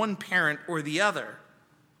attribute of one parent or the other.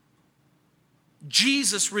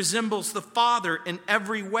 Jesus resembles the Father in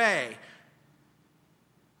every way.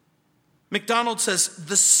 MacDonald says,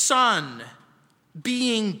 the Son,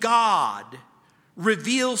 being God,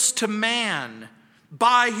 reveals to man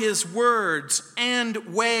by his words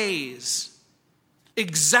and ways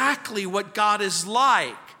exactly what God is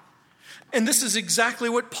like. And this is exactly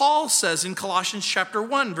what Paul says in Colossians chapter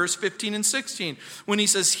 1, verse 15 and 16, when he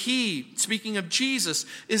says, he, speaking of Jesus,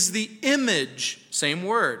 is the image, same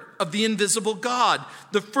word, of the invisible God,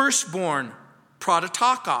 the firstborn,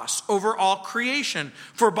 prototokos, over all creation.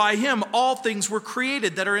 For by him all things were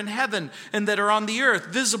created that are in heaven and that are on the earth,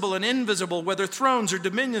 visible and invisible, whether thrones or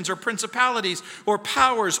dominions or principalities or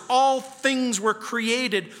powers. All things were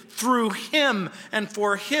created through him and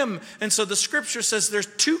for him. And so the scripture says there's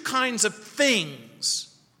two kinds of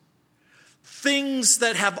things. Things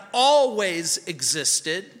that have always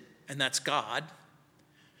existed, and that's God.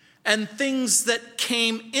 And things that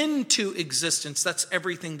came into existence, that's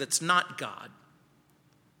everything that's not God.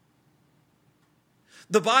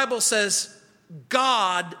 The Bible says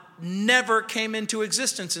God never came into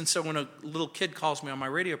existence. And so when a little kid calls me on my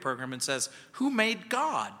radio program and says, who made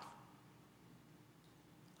God?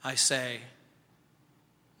 I say,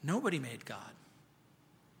 nobody made God.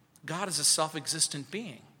 God is a self-existent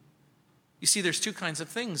being. You see, there's two kinds of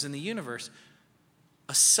things in the universe.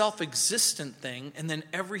 A self-existent thing, and then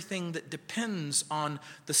everything that depends on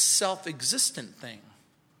the self-existent thing.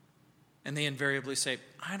 And they invariably say,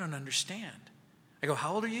 I don't understand. I go,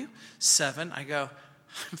 how old are you? 7. I go,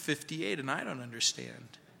 I'm 58 and I don't understand.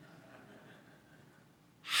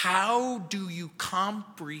 How do you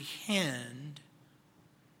comprehend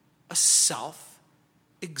a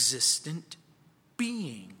self-existent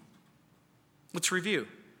being? Let's review.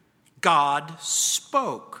 God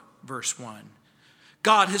spoke, verse 1.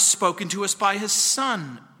 God has spoken to us by his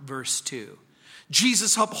Son, verse 2.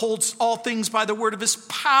 Jesus upholds all things by the word of his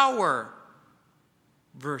power,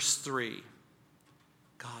 verse 3.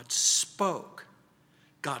 God spoke.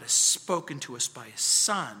 God has spoken to us by his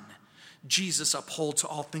Son. Jesus upholds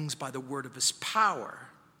all things by the word of his power.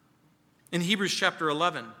 In Hebrews chapter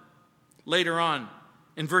 11, later on,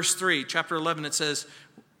 In verse 3, chapter 11, it says,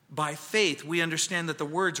 by faith we understand that the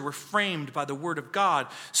words were framed by the word of God,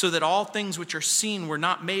 so that all things which are seen were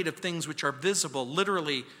not made of things which are visible.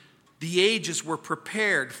 Literally, the ages were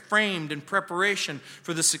prepared, framed in preparation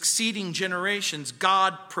for the succeeding generations.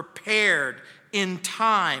 God prepared in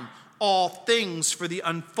time all things for the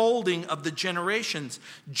unfolding of the generations.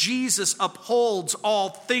 Jesus upholds all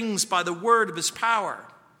things by the word of his power.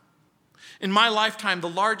 In my lifetime, the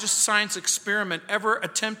largest science experiment ever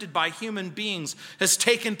attempted by human beings has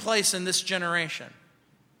taken place in this generation.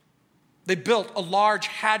 They built a large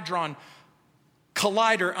hadron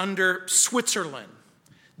collider under Switzerland.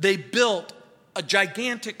 They built a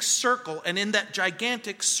gigantic circle, and in that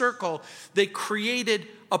gigantic circle, they created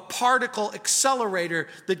a particle accelerator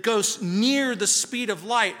that goes near the speed of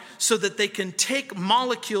light so that they can take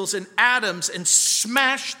molecules and atoms and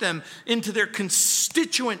smash them into their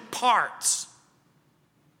constituent parts.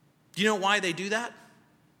 Do you know why they do that?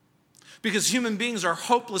 Because human beings are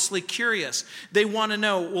hopelessly curious. They want to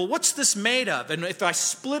know, well, what's this made of? And if I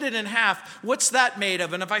split it in half, what's that made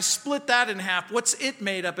of? And if I split that in half, what's it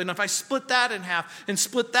made of? And if I split that in half, and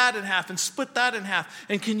split that in half, and split that in half,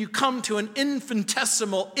 and can you come to an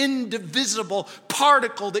infinitesimal, indivisible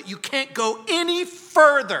particle that you can't go any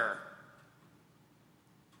further?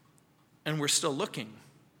 And we're still looking.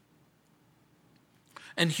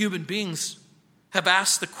 And human beings have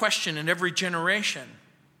asked the question in every generation,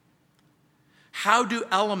 how do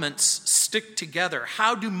elements stick together?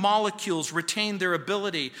 How do molecules retain their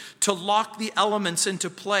ability to lock the elements into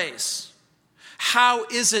place? How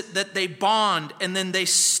is it that they bond and then they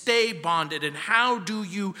stay bonded? And how do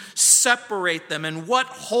you separate them? And what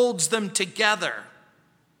holds them together?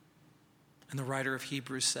 And the writer of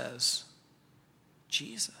Hebrews says,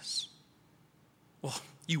 Jesus. Well,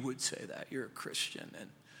 you would say that. You're a Christian. And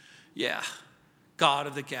yeah, God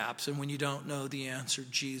of the gaps. And when you don't know the answer,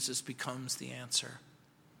 Jesus becomes the answer.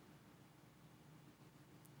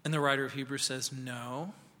 And the writer of Hebrews says,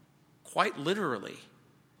 no, quite literally,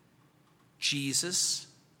 Jesus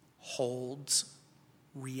holds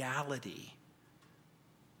reality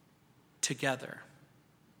together.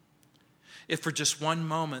 If for just one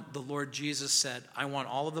moment the Lord Jesus said, I want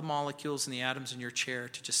all of the molecules and the atoms in your chair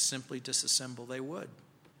to just simply disassemble, they would.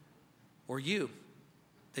 Or you,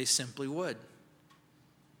 they simply would.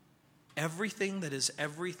 Everything that is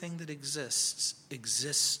everything that exists,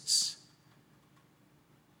 exists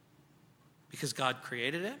because God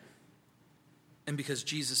created it and because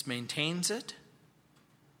Jesus maintains it.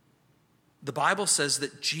 The Bible says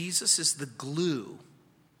that Jesus is the glue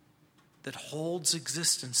that holds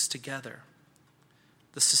existence together,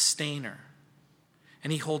 the sustainer.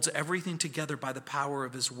 And he holds everything together by the power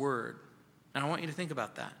of his word. Now I want you to think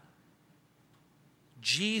about that.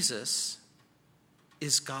 Jesus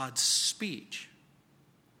is God's speech.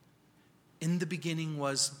 In the beginning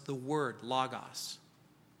was the Word, Logos.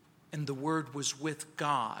 And the Word was with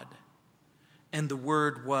God. And the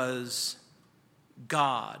Word was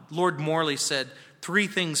God. Lord Morley said, 3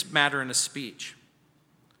 things matter in a speech.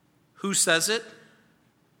 Who says it,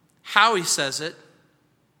 how he says it,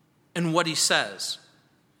 and what he says.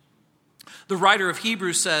 The writer of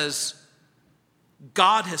Hebrews says,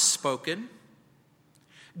 God has spoken.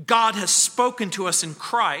 God has spoken to us in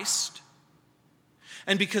Christ.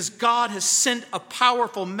 And because God has sent a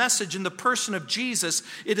powerful message in the person of Jesus,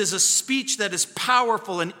 it is a speech that is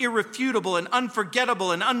powerful and irrefutable and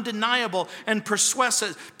unforgettable and undeniable and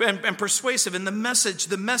persuasive. And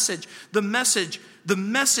the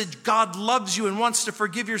message, God loves you and wants to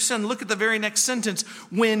forgive your sin. Look at the very next sentence.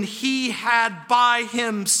 When he had by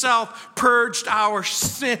himself purged our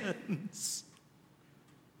sins.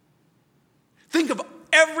 Think of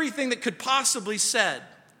everything that could possibly said,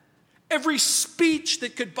 every speech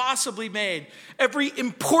that could possibly made, every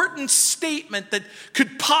important statement that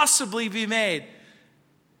could possibly be made.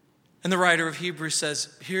 And the writer of Hebrews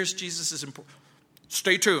says, here's Jesus' important.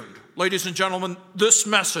 Stay tuned. Ladies and gentlemen, this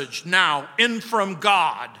message now in from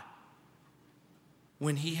God.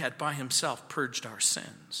 When he had by himself purged our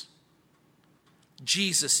sins.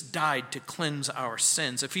 Jesus died to cleanse our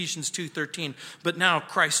sins. Ephesians 2:13. But now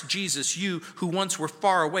Christ Jesus, you who once were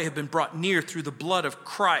far away have been brought near through the blood of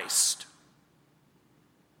Christ.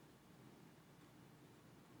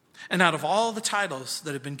 And out of all the titles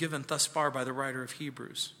that have been given thus far by the writer of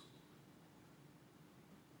Hebrews,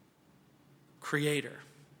 Creator,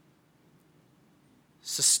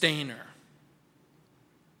 Sustainer,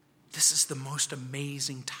 this is the most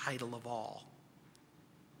amazing title of all.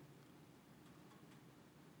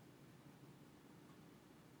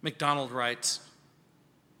 MacDonald writes,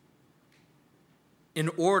 in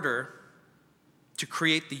order to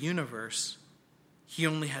create the universe, he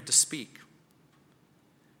only had to speak.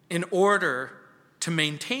 In order to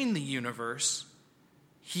maintain the universe,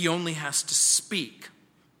 he only has to speak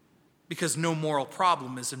because no moral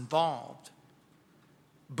problem is involved.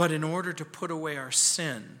 But in order to put away our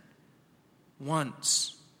sin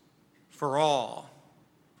once for all,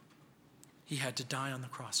 he had to die on the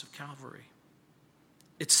cross of Calvary.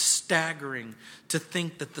 It's staggering to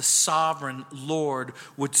think that the sovereign Lord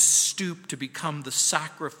would stoop to become the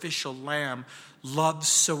sacrificial lamb. Love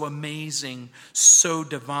so amazing, so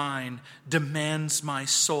divine, demands my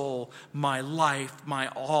soul, my life, my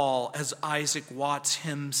all, as Isaac Watts'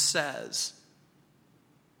 hymn says.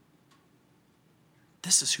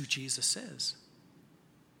 This is who Jesus is,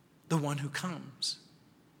 the one who comes.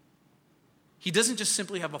 He doesn't just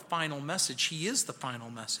simply have a final message. He is the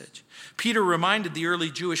final message. Peter reminded the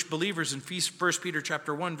early Jewish believers in 1 Peter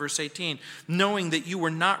chapter 1, verse 18, knowing that you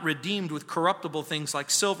were not redeemed with corruptible things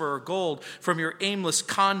like silver or gold from your aimless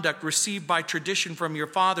conduct received by tradition from your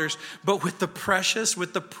fathers, but with the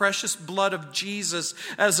precious blood of Jesus,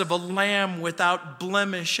 as of a lamb without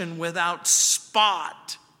blemish and without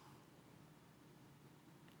spot.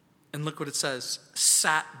 And look what it says,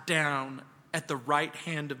 sat down at the right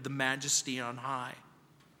hand of the majesty on high.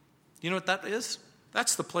 You know what that is?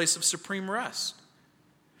 That's the place of supreme rest.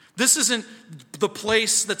 This isn't the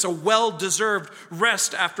place that's a well-deserved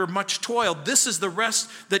rest after much toil. This is the rest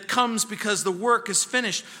that comes because the work is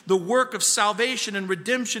finished. The work of salvation and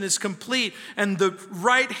redemption is complete. And the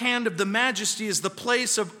right hand of the majesty is the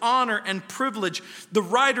place of honor and privilege. The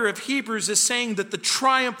writer of Hebrews is saying that the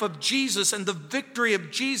triumph of Jesus and the victory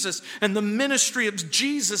of Jesus and the ministry of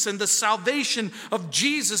Jesus and the salvation of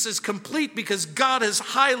Jesus is complete because God has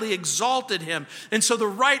highly exalted him. And so the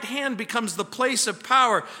right hand becomes the place of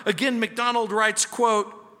power. Again, MacDonald writes,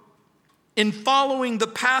 quote, in following the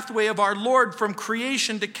pathway of our Lord from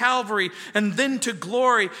creation to Calvary and then to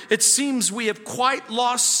glory, it seems we have quite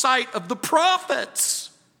lost sight of the prophets.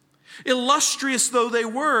 Illustrious though they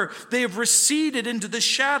were, they have receded into the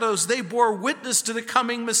shadows. They bore witness to the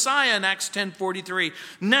coming Messiah in Acts 10:43.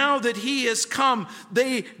 Now that he has come,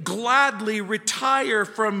 they gladly retire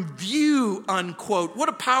from view, unquote. What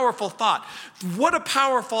a powerful thought. What a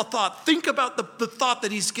powerful thought. Think about the thought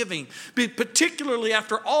that he's giving, particularly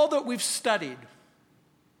after all that we've studied.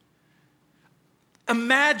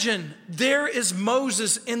 Imagine there is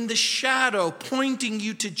Moses in the shadow pointing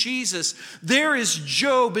you to Jesus. There is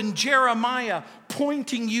Job and Jeremiah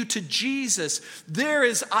pointing you to Jesus. There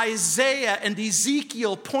is Isaiah and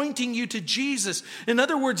Ezekiel pointing you to Jesus. In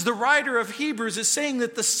other words, the writer of Hebrews is saying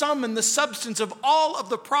that the sum and the substance of all of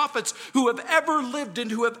the prophets who have ever lived and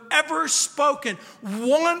who have ever spoken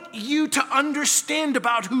want you to understand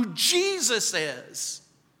about who Jesus is.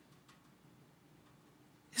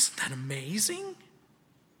 Isn't that amazing?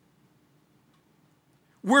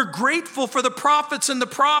 We're grateful for the prophets and the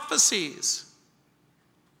prophecies.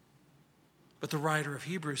 But the writer of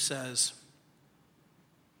Hebrews says,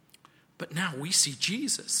 but now we see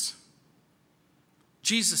Jesus.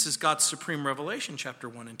 Jesus is God's supreme revelation, chapter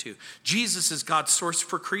 1 and 2. Jesus is God's source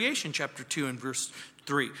for creation, chapter 2 and verse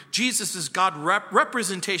 3. Jesus is God's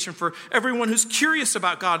representation for everyone who's curious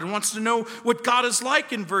about God and wants to know what God is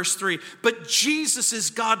like in verse 3. But Jesus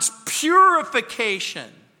is God's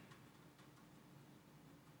purification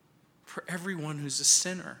for everyone who's a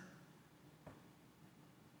sinner,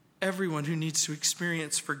 everyone who needs to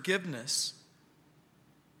experience forgiveness.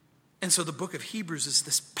 And so the book of Hebrews is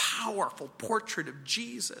this powerful portrait of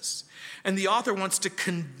Jesus. And the author wants to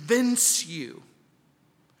convince you.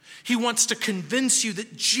 He wants to convince you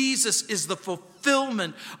that Jesus is the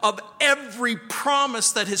fulfillment of every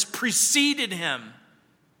promise that has preceded him.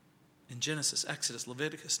 In Genesis, Exodus,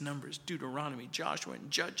 Leviticus, Numbers, Deuteronomy, Joshua,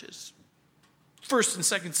 and Judges. 1st and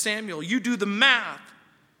 2nd Samuel, you do the math.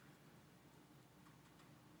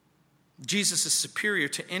 Jesus is superior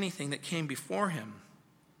to anything that came before him.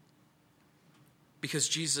 Because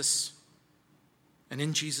Jesus, and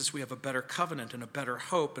in Jesus we have a better covenant and a better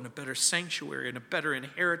hope and a better sanctuary and a better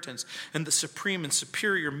inheritance and the supreme and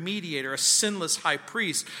superior mediator, a sinless high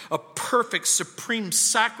priest, a perfect supreme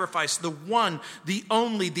sacrifice, the one, the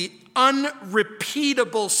only, the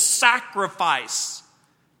unrepeatable sacrifice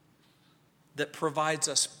that provides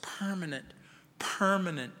us permanent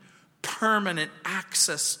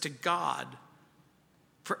access to God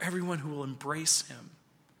for everyone who will embrace him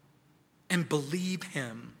and believe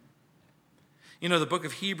him. You know, the book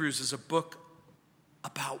of Hebrews is a book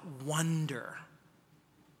about wonder,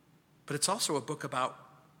 but it's also a book about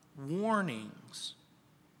warnings.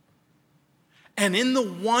 And in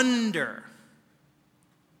the wonder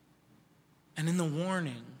and in the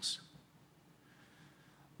warnings,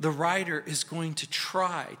 the writer is going to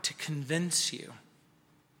try to convince you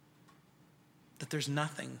that there's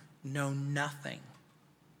nothing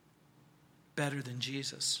better than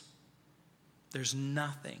Jesus. There's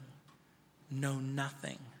nothing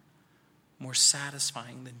more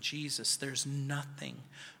satisfying than Jesus. There's nothing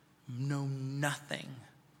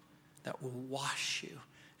that will wash you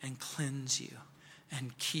and cleanse you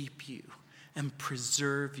and keep you and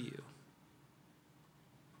preserve you.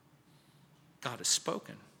 God has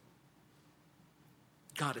spoken.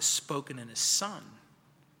 God has spoken in his Son.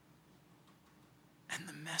 And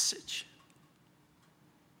the message.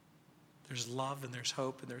 There's love and there's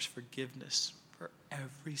hope and there's forgiveness for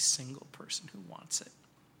every single person who wants it.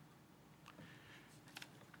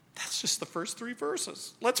 That's just the first 3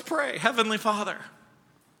 verses. Let's pray. Heavenly Father,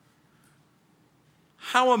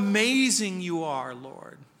 how amazing you are,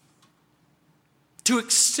 Lord, to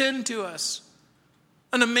extend to us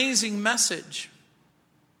an amazing message.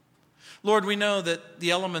 Lord, we know that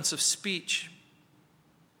the elements of speech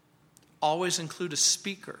always include a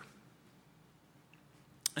speaker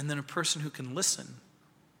and then a person who can listen.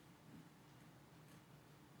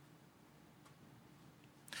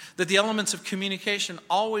 That the elements of communication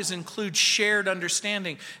always include shared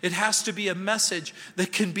understanding. It has to be a message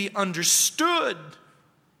that can be understood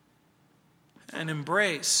and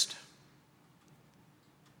embraced.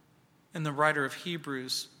 And the writer of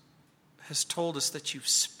Hebrews has told us that you've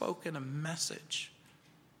spoken a message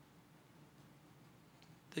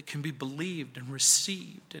that can be believed and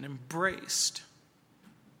received and embraced.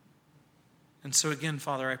 And so again,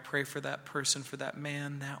 Father, I pray for that person, for that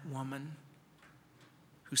man, that woman,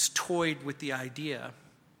 who's toyed with the idea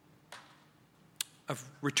of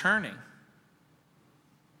returning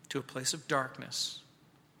to a place of darkness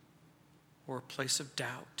or a place of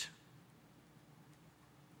doubt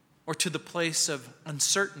or to the place of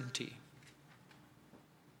uncertainty,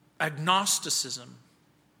 agnosticism,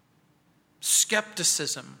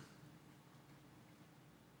 skepticism.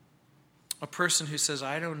 A person who says,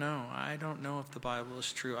 I don't know if the Bible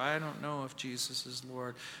is true. I don't know if Jesus is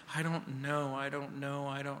Lord. I don't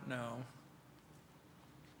know.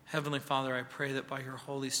 Heavenly Father, I pray that by your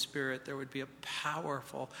Holy Spirit there would be a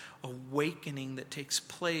powerful awakening that takes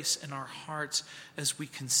place in our hearts as we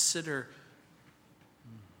consider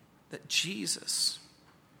that Jesus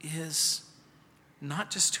is not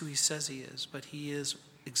just who he says he is, but he is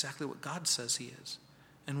exactly what God says he is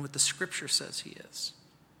and what the Scripture says he is.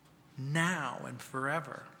 Now and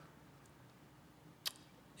forever.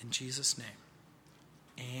 In Jesus' name.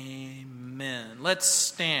 Amen. Let's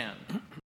stand.